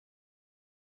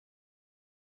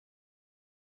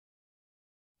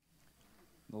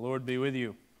The Lord be with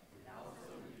you.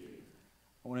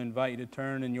 I want to invite you to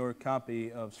turn in your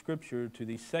copy of Scripture to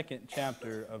the second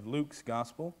chapter of Luke's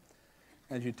Gospel.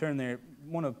 As you turn there,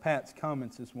 one of Pat's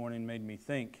comments this morning made me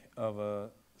think of a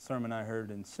sermon I heard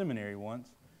in seminary once.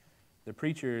 The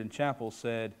preacher in chapel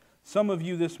said, "Some of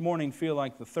you this morning feel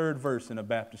like the third verse in a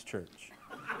Baptist church."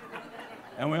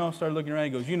 And we all started looking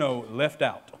around and he goes, left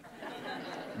out.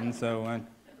 And so I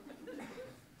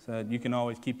said, you can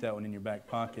always keep that one in your back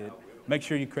pocket. Make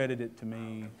sure you credit it to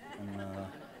me, and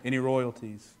any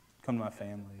royalties come to my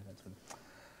family. That's what.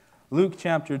 Luke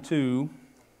chapter 2,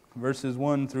 verses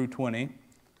 1 through 20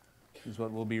 is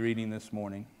what we'll be reading this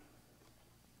morning.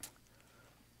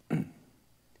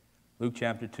 Luke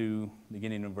chapter 2,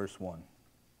 beginning in verse 1.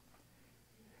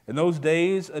 In those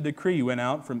days a decree went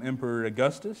out from Emperor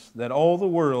Augustus that all the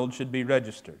world should be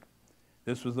registered.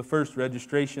 This was the first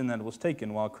registration that was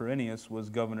taken while Quirinius was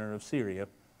governor of Syria.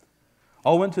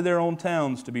 All went to their own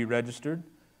towns to be registered.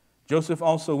 Joseph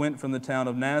also went from the town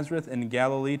of Nazareth in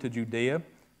Galilee to Judea,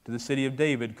 to the city of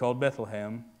David called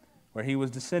Bethlehem, where he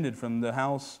was descended from the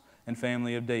house and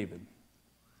family of David.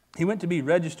 He went to be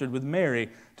registered with Mary,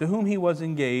 to whom he was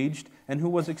engaged and who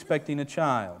was expecting a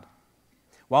child.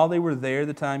 While they were there,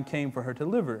 the time came for her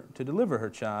to deliver her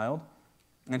child,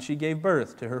 and she gave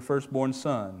birth to her firstborn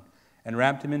son, and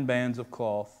wrapped him in bands of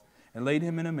cloth, and laid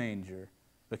him in a manger,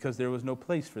 because there was no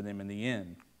place for them in the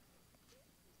inn.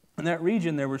 In that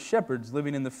region there were shepherds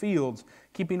living in the fields,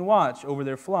 keeping watch over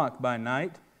their flock by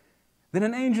night. Then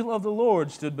an angel of the Lord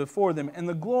stood before them, and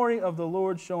the glory of the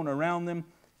Lord shone around them,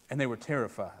 and they were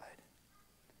terrified.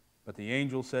 But the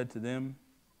angel said to them,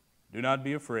 "Do not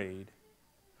be afraid,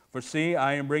 for see,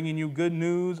 I am bringing you good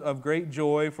news of great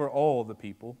joy for all the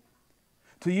people.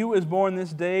 To you is born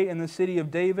this day in the city of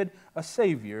David a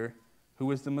Savior, who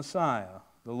is the Messiah,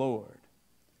 the Lord.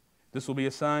 This will be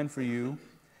a sign for you.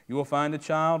 You will find a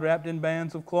child wrapped in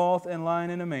bands of cloth and lying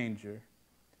in a manger."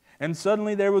 And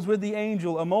suddenly there was with the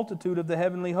angel a multitude of the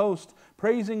heavenly host,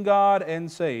 praising God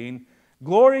and saying,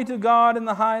 "Glory to God in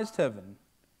the highest heaven,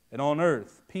 and on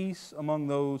earth peace among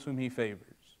those whom He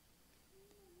favors."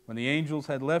 When the angels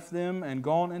had left them and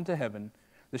gone into heaven,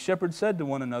 the shepherds said to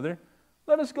one another,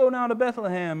 "Let us go now to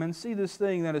Bethlehem and see this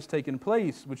thing that has taken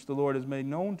place, which the Lord has made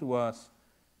known to us."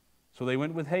 So they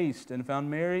went with haste and found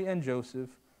Mary and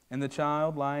Joseph and the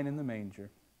child lying in the manger.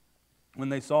 When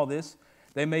they saw this,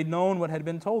 they made known what had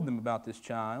been told them about this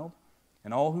child,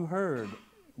 and all who heard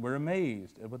were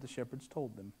amazed at what the shepherds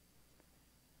told them.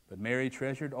 But Mary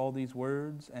treasured all these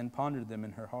words and pondered them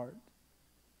in her heart.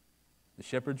 The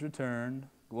shepherds returned,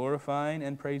 glorifying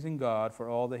and praising God for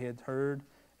all they had heard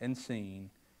and seen,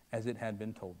 as it had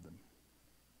been told them.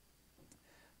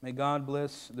 May God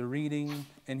bless the reading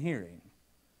and hearing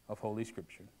of Holy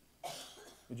Scripture.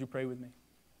 Would you pray with me?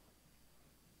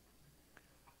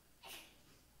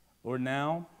 Lord,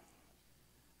 now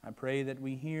I pray that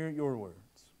we hear your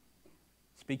words,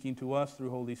 speaking to us through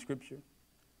Holy Scripture.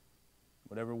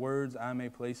 Whatever words I may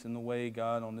place in the way,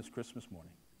 God, on this Christmas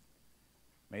morning,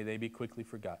 may they be quickly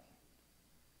forgotten,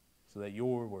 so that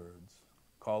your words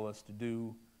call us to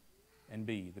do and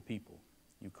be the people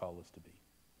you call us to be.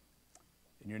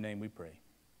 In your name we pray.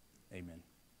 Amen.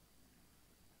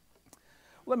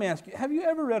 Let me ask you, have you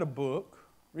ever read a book,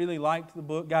 really liked the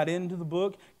book, got into the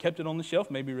book, kept it on the shelf,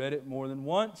 maybe read it more than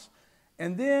once,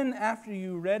 and then after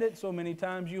you read it so many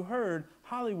times, you heard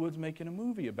Hollywood's making a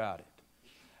movie about it.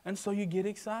 And so you get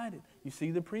excited. You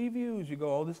see the previews. You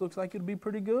go, oh, this looks like it'll be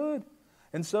pretty good.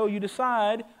 And so you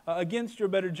decide, against your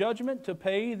better judgment, to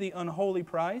pay the unholy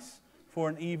price for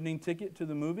an evening ticket to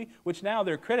the movie, which now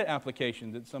there are credit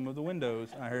applications at some of the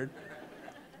windows, I heard.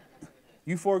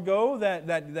 You forego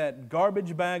that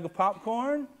garbage bag of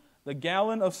popcorn, the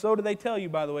gallon of soda. They tell you,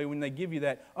 by the way, when they give you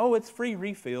that, oh, it's free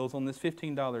refills on this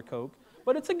 $15 Coke,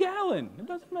 but it's a gallon. It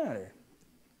doesn't matter.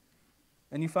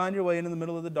 And you find your way into the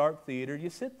middle of the dark theater. You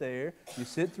sit there. You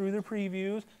sit through the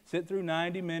previews, sit through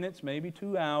 90 minutes, maybe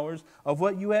 2 hours of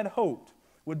what you had hoped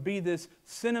would be this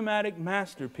cinematic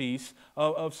masterpiece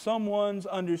of someone's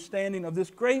understanding of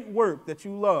this great work that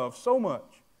you love so much.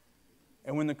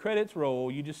 And when the credits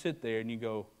roll, you just sit there and you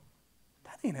go,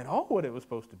 that ain't at all what it was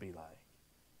supposed to be like.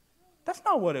 That's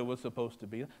not what it was supposed to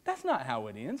be. That's not how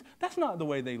it ends. That's not the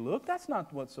way they look. That's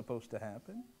not what's supposed to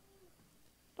happen.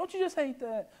 Don't you just hate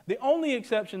that? The only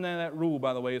exception to that rule,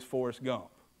 by the way, is Forrest Gump.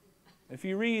 If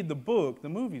you read the book, the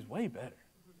movie's way better.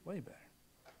 Way better.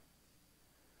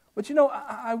 But you know,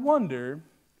 I wonder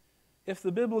if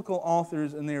the biblical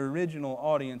authors and their original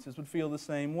audiences would feel the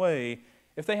same way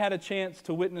if they had a chance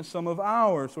to witness some of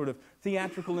our sort of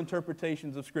theatrical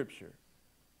interpretations of Scripture.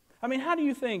 I mean, how do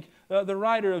you think the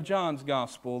writer of John's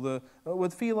Gospel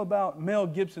would feel about Mel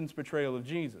Gibson's portrayal of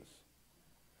Jesus?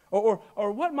 Or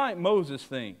what might Moses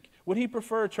think? Would he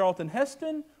prefer Charlton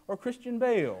Heston or Christian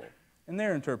Bale in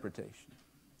their interpretation?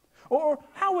 Or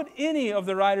how would any of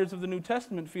the writers of the New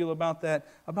Testament feel about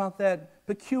that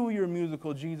peculiar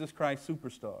musical Jesus Christ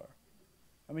Superstar?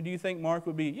 I mean, do you think Mark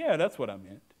would be, yeah, that's what I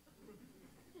meant?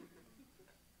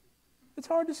 It's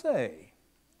hard to say.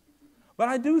 But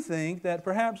I do think that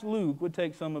perhaps Luke would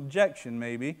take some objection,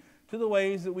 maybe, to the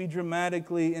ways that we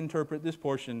dramatically interpret this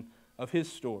portion of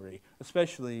his story,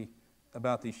 especially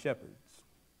about these shepherds.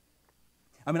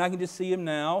 I mean, I can just see him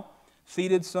now,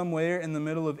 seated somewhere in the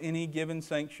middle of any given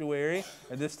sanctuary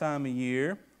at this time of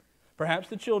year. Perhaps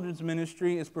the children's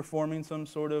ministry is performing some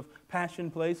sort of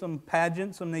passion play, some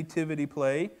pageant, some nativity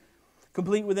play,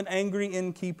 complete with an angry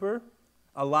innkeeper,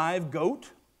 a live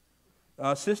goat,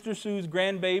 Sister Sue's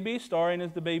grandbaby starring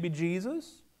as the baby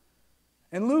Jesus.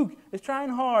 And Luke is trying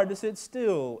hard to sit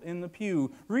still in the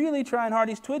pew, really trying hard.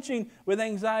 He's twitching with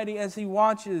anxiety as he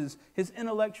watches his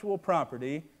intellectual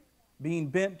property being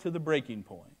bent to the breaking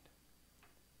point.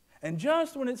 And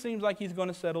just when it seems like he's going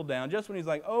to settle down, just when he's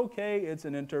like, okay, it's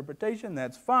an interpretation,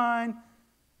 that's fine,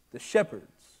 the shepherds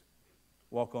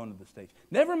walk onto the stage.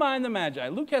 Never mind the Magi.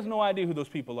 Luke has no idea who those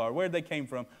people are, where they came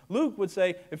from. Luke would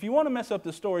say, if you want to mess up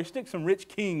the story, stick some rich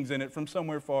kings in it from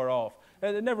somewhere far off.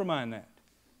 Never mind that.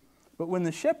 But when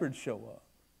the shepherds show up,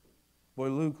 boy,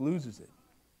 Luke loses it.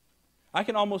 I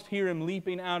can almost hear him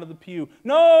leaping out of the pew.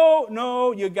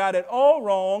 No, you got it all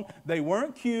wrong. They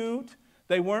weren't cute.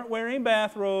 They weren't wearing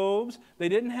bathrobes. They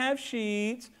didn't have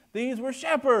sheets. These were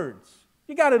shepherds.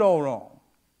 You got it all wrong.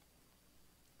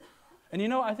 And you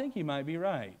know, I think he might be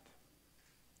right.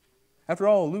 After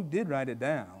all, Luke did write it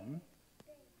down.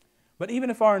 But even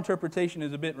if our interpretation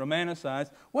is a bit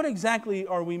romanticized, what exactly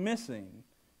are we missing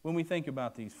when we think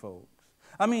about these folks?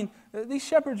 I mean, these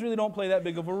shepherds really don't play that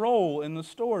big of a role in the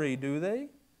story, do they?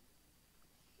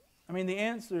 I mean, the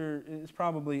answer is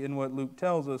probably in what Luke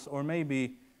tells us, or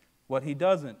maybe what he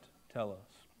doesn't tell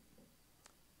us.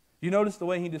 You notice the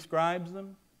way he describes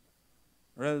them?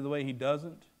 Or rather, the way he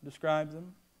doesn't describe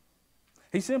them?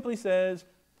 He simply says,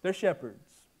 they're shepherds.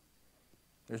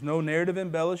 There's no narrative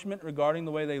embellishment regarding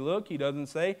the way they look. He doesn't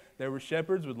say there were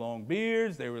shepherds with long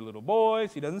beards, they were little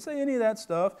boys. He doesn't say any of that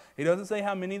stuff. He doesn't say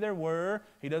how many there were.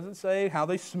 He doesn't say how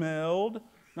they smelled.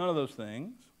 None of those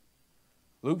things.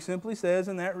 Luke simply says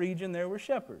in that region there were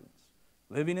shepherds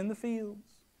living in the fields,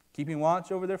 keeping watch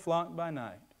over their flock by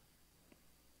night.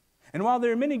 And while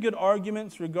there are many good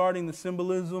arguments regarding the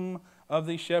symbolism of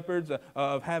these shepherds,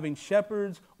 of having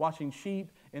shepherds watching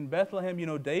sheep in Bethlehem, you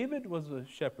know, David was a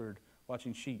shepherd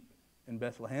watching sheep in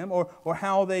Bethlehem, or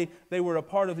how they were a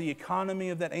part of the economy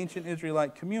of that ancient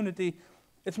Israelite community,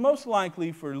 it's most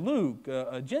likely for Luke,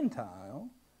 a Gentile,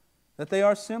 that they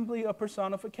are simply a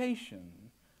personification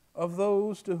of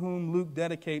those to whom Luke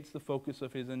dedicates the focus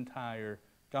of his entire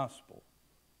gospel.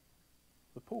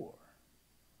 The poor,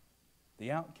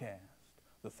 the outcast,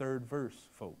 the third verse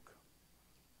folk,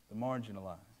 the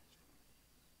marginalized.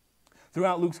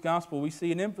 Throughout Luke's gospel, we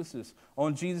see an emphasis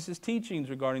on Jesus' teachings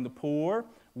regarding the poor,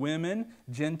 women,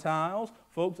 Gentiles,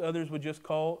 folks others would just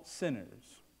call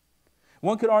sinners.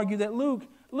 One could argue that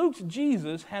Luke's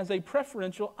Jesus has a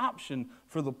preferential option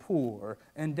for the poor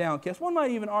and downcast. One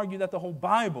might even argue that the whole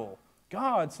Bible,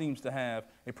 God seems to have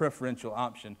a preferential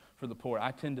option for the poor.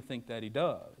 I tend to think that he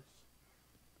does.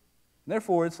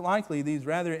 Therefore, it's likely these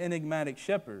rather enigmatic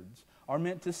shepherds are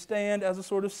meant to stand as a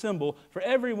sort of symbol for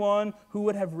everyone who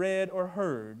would have read or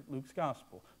heard Luke's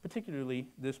gospel, particularly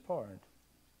this part.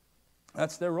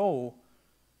 That's their role.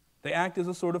 They act as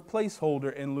a sort of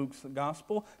placeholder in Luke's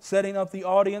gospel, setting up the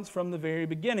audience from the very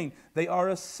beginning. They are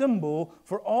a symbol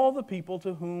for all the people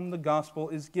to whom the gospel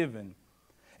is given.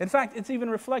 In fact, it's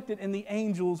even reflected in the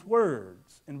angel's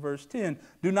words in verse 10.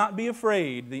 Do not be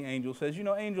afraid, the angel says. You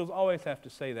know, angels always have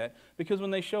to say that because when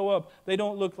they show up, they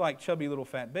don't look like chubby little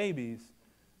fat babies.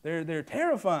 They're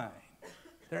terrifying.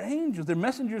 They're angels. They're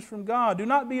messengers from God. Do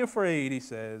not be afraid, he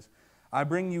says. I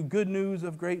bring you good news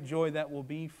of great joy that will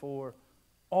be for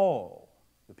all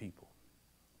the people.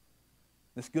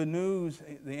 This good news,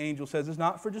 the angel says, is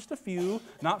not for just a few,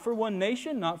 not for one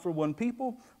nation, not for one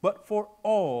people, but for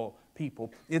all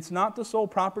people. It's not the sole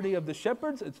property of the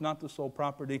shepherds. It's not the sole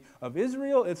property of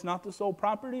Israel. It's not the sole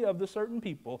property of the certain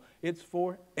people. It's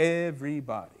for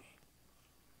everybody.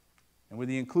 And with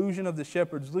the inclusion of the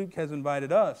shepherds, Luke has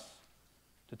invited us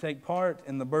to take part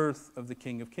in the birth of the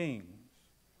King of Kings.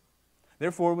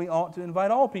 Therefore, we ought to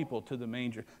invite all people to the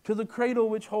manger, to the cradle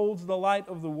which holds the light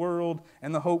of the world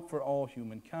and the hope for all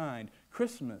humankind.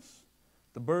 Christmas,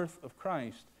 the birth of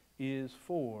Christ, is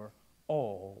for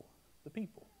all the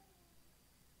people.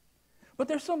 But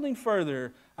there's something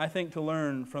further, I think, to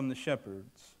learn from the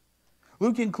shepherds.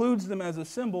 Luke includes them as a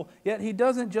symbol, yet he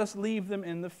doesn't just leave them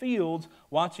in the fields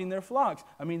watching their flocks.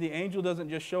 I mean, the angel doesn't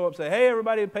just show up and say, hey,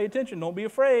 everybody, pay attention, don't be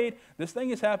afraid. This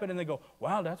thing has happened. And they go,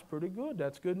 wow, that's pretty good.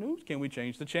 That's good news. Can we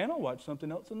change the channel, watch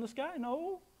something else in the sky?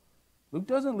 No. Luke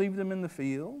doesn't leave them in the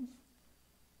fields.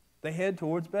 They head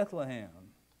towards Bethlehem,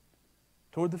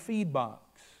 toward the feed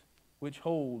box, which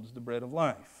holds the bread of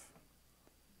life.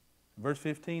 Verse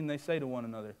 15, they say to one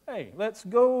another, hey, let's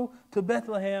go to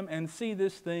Bethlehem and see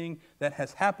this thing that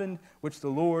has happened, which the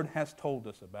Lord has told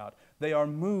us about. They are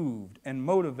moved and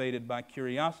motivated by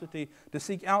curiosity to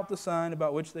seek out the sign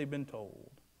about which they've been told.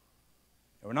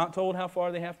 And we're not told how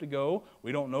far they have to go.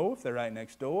 We don't know if they're right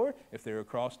next door, if they're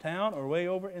across town or way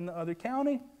over in the other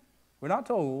county. We're not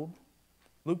told.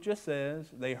 Luke just says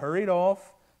they hurried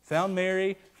off, found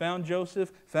Mary, found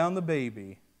Joseph, found the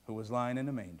baby who was lying in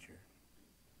a manger.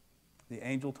 The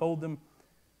angel told them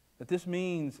that this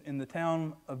means in the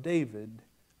town of David,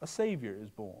 a Savior is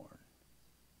born,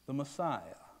 the Messiah,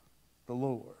 the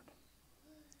Lord.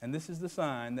 And this is the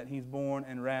sign that he's born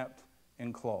and wrapped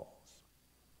in cloths.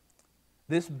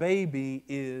 This baby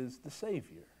is the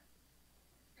Savior.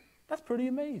 That's pretty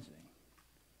amazing.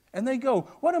 And they go.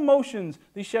 What emotions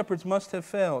these shepherds must have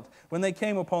felt when they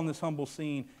came upon this humble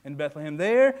scene in Bethlehem.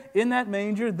 There, in that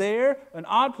manger, there, an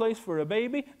odd place for a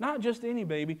baby, not just any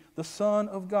baby, the Son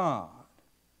of God.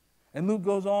 And Luke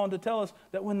goes on to tell us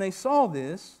that when they saw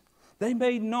this, they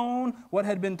made known what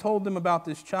had been told them about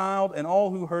this child, and all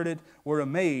who heard it were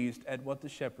amazed at what the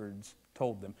shepherds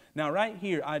told them. Now, right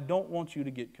here, I don't want you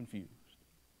to get confused.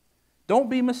 Don't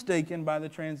be mistaken by the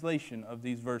translation of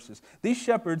these verses. These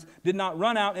shepherds did not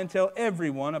run out and tell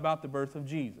everyone about the birth of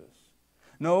Jesus.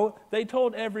 No, they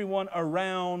told everyone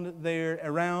around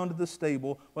the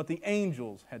stable what the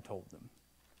angels had told them.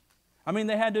 I mean,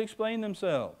 they had to explain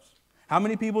themselves. How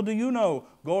many people do you know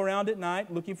go around at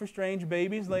night looking for strange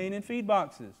babies laying in feed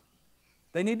boxes?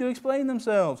 They need to explain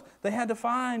themselves. They had to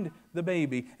find the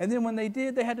baby. And then when they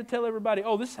did, they had to tell everybody,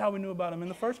 oh, this is how we knew about him in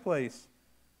the first place.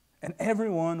 And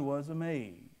everyone was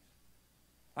amazed.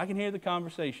 I can hear the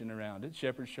conversation around it.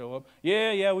 Shepherds show up.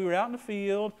 Yeah, we were out in the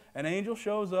field. An angel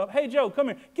shows up. Hey, Joe, come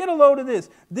here. Get a load of this.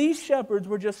 These shepherds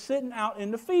were just sitting out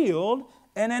in the field,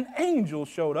 and an angel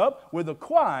showed up with a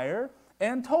choir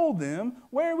and told them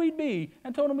where we'd be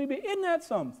and told them we'd be. Isn't that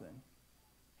something?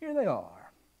 Here they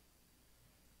are.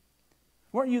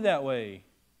 Weren't you that way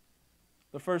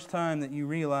the first time that you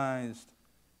realized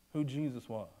who Jesus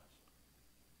was?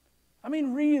 I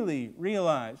mean, really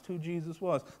realized who Jesus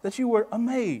was, that you were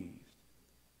amazed.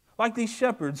 Like these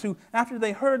shepherds who, after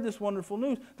they heard this wonderful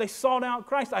news, they sought out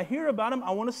Christ. I hear about him. I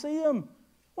want to see him.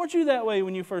 Weren't you that way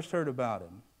when you first heard about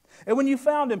him? And when you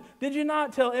found him, did you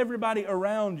not tell everybody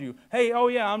around you, hey, oh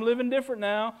yeah, I'm living different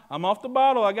now. I'm off the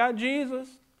bottle. I got Jesus.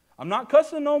 I'm not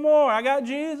cussing no more. I got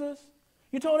Jesus.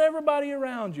 You told everybody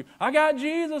around you, I got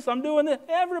Jesus. I'm doing this.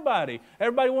 Everybody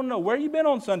want to know, where you been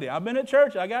on Sunday? I've been at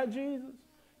church. I got Jesus.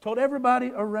 Told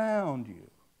everybody around you.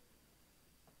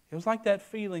 It was like that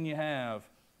feeling you have,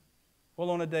 well,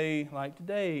 on a day like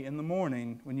today in the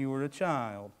morning when you were a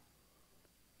child.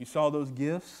 You saw those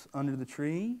gifts under the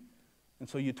tree, and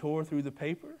so you tore through the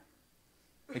paper,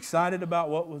 excited about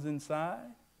what was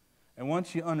inside. And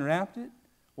once you unwrapped it,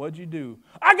 what'd you do?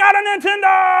 I got a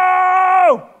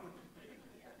Nintendo!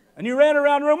 And you ran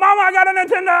around the room, Mama, I got a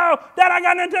Nintendo! Dad, I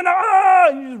got a Nintendo! Oh!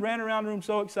 And you just ran around the room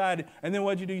so excited. And then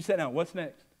what'd you do? You sat down. What's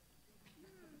next?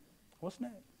 What's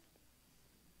next?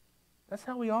 That's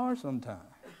how we are sometimes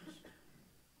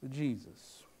with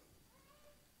Jesus.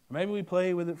 Or maybe we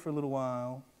play with it for a little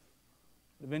while.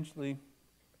 Eventually,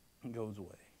 it goes away.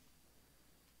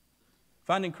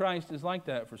 Finding Christ is like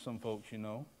that for some folks, you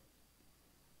know.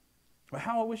 But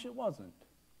how I wish it wasn't.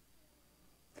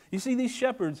 You see, these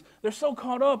shepherds, they're so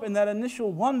caught up in that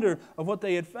initial wonder of what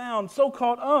they had found, so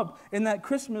caught up in that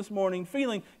Christmas morning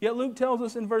feeling. Yet Luke tells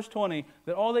us in verse 20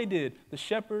 that all they did, the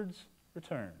shepherds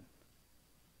returned.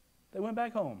 They went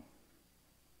back home.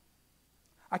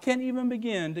 I can't even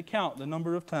begin to count the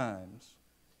number of times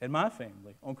in my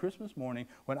family on Christmas morning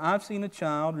when I've seen a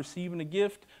child receiving a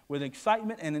gift with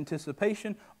excitement and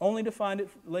anticipation only to find it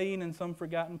laying in some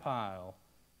forgotten pile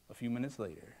a few minutes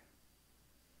later.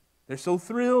 They're so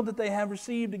thrilled that they have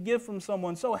received a gift from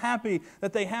someone, so happy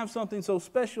that they have something so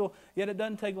special, yet it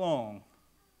doesn't take long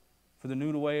for the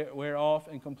new to wear off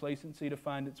and complacency to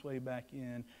find its way back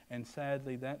in. And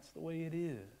sadly, that's the way it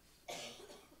is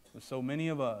with so many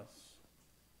of us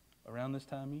around this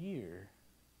time of year.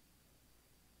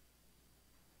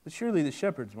 But surely the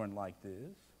shepherds weren't like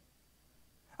this.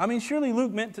 I mean, surely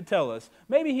Luke meant to tell us.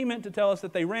 Maybe he meant to tell us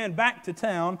that they ran back to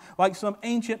town like some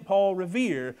ancient Paul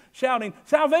Revere, shouting,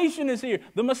 "Salvation is here.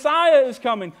 The Messiah is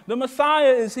coming. The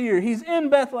Messiah is here. He's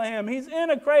in Bethlehem. He's in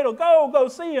a cradle. Go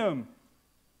see him."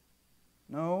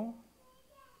 No.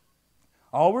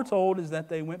 All we're told is that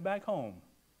they went back home.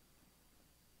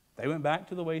 They went back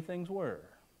to the way things were.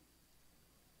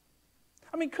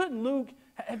 I mean, couldn't Luke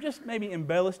have just maybe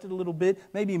embellished it a little bit,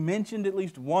 maybe mentioned at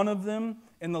least one of them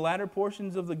in the latter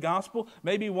portions of the gospel,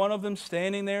 maybe one of them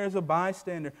standing there as a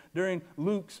bystander during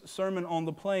Luke's Sermon on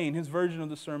the Plain, his version of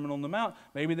the Sermon on the Mount.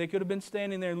 Maybe they could have been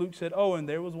standing there and Luke said, "Oh, and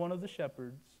there was one of the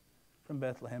shepherds from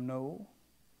Bethlehem." No.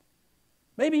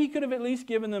 Maybe he could have at least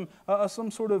given them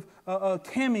some sort of a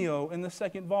cameo in the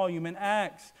second volume in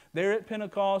Acts. There at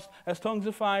Pentecost, as tongues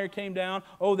of fire came down,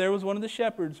 "Oh, there was one of the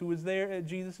shepherds who was there at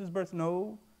Jesus' birth."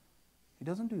 No, he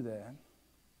doesn't do that.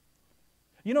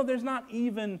 You know, there's not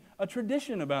even a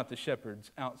tradition about the shepherds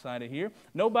outside of here.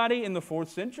 Nobody in the 4th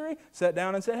century sat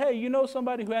down and said, "Hey, you know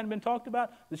somebody who hadn't been talked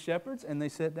about? The shepherds." And they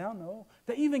sat down. No.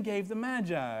 They even gave the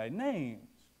Magi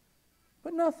names.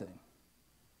 But nothing.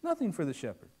 Nothing for the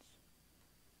shepherds.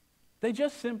 They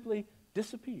just simply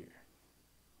disappear.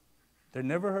 They're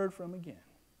never heard from again.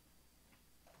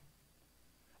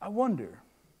 I wonder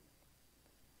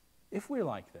if we're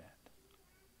like that.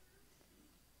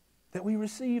 That we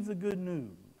receive the good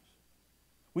news.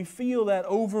 We feel that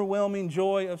overwhelming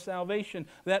joy of salvation,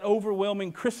 that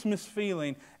overwhelming Christmas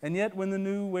feeling, and yet when the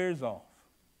new wears off,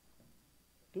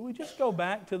 do we just go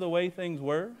back to the way things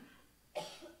were?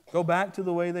 Go back to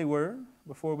the way they were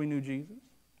before we knew Jesus?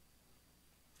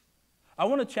 I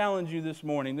want to challenge you this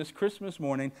morning, this Christmas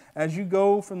morning, as you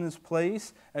go from this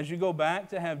place, as you go back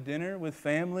to have dinner with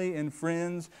family and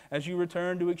friends, as you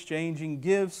return to exchanging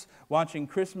gifts, watching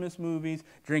Christmas movies,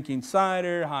 drinking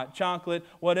cider, hot chocolate,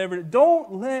 whatever.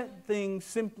 Don't let things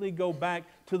simply go back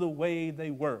to the way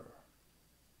they were.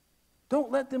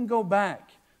 Don't let them go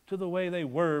back to the way they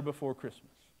were before Christmas.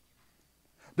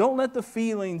 Don't let the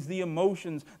feelings, the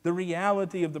emotions, the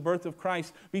reality of the birth of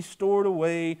Christ be stored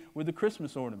away with the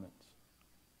Christmas ornaments.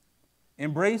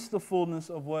 Embrace the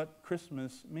fullness of what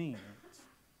Christmas means.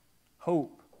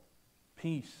 Hope,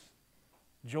 peace,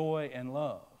 joy, and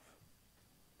love.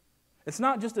 It's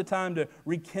not just a time to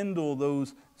rekindle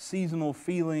those seasonal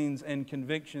feelings and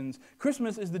convictions.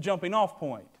 Christmas is the jumping off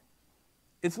point.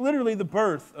 It's literally the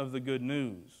birth of the good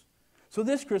news. So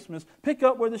this Christmas, pick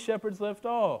up where the shepherds left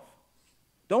off.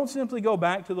 Don't simply go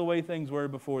back to the way things were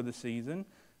before the season,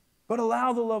 but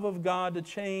allow the love of God to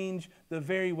change the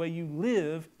very way you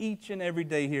live each and every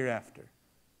day hereafter.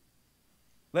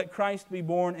 Let Christ be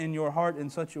born in your heart in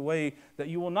such a way that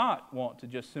you will not want to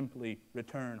just simply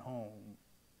return home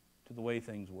to the way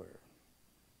things were,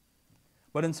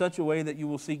 but in such a way that you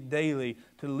will seek daily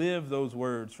to live those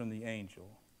words from the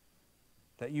angel,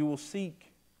 that you will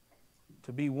seek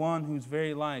to be one whose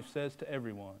very life says to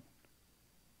everyone,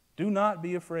 "Do not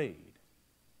be afraid.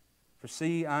 For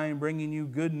see, I am bringing you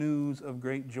good news of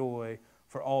great joy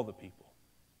for all the people."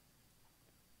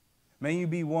 May you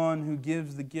be one who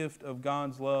gives the gift of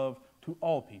God's love to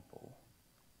all people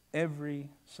every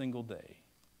single day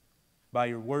by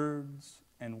your words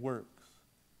and works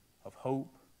of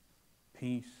hope,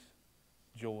 peace,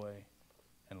 joy,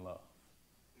 and love.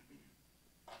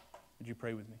 Would you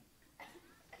pray with me?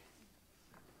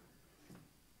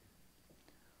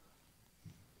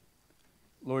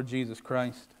 Lord Jesus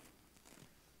Christ,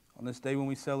 on this day when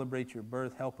we celebrate your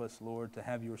birth, help us, Lord, to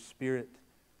have your Spirit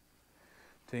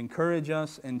to encourage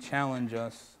us and challenge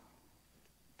us,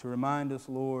 to remind us,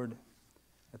 Lord,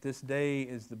 that this day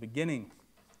is the beginning,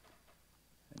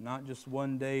 and not just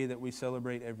one day that we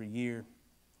celebrate every year,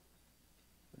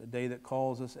 but a day that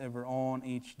calls us ever on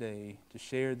each day to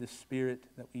share the Spirit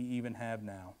that we even have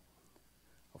now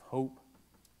of hope,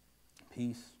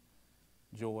 peace,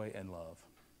 joy, and love.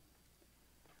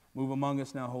 Move among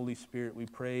us now, Holy Spirit, we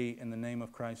pray in the name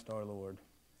of Christ our Lord.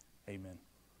 Amen.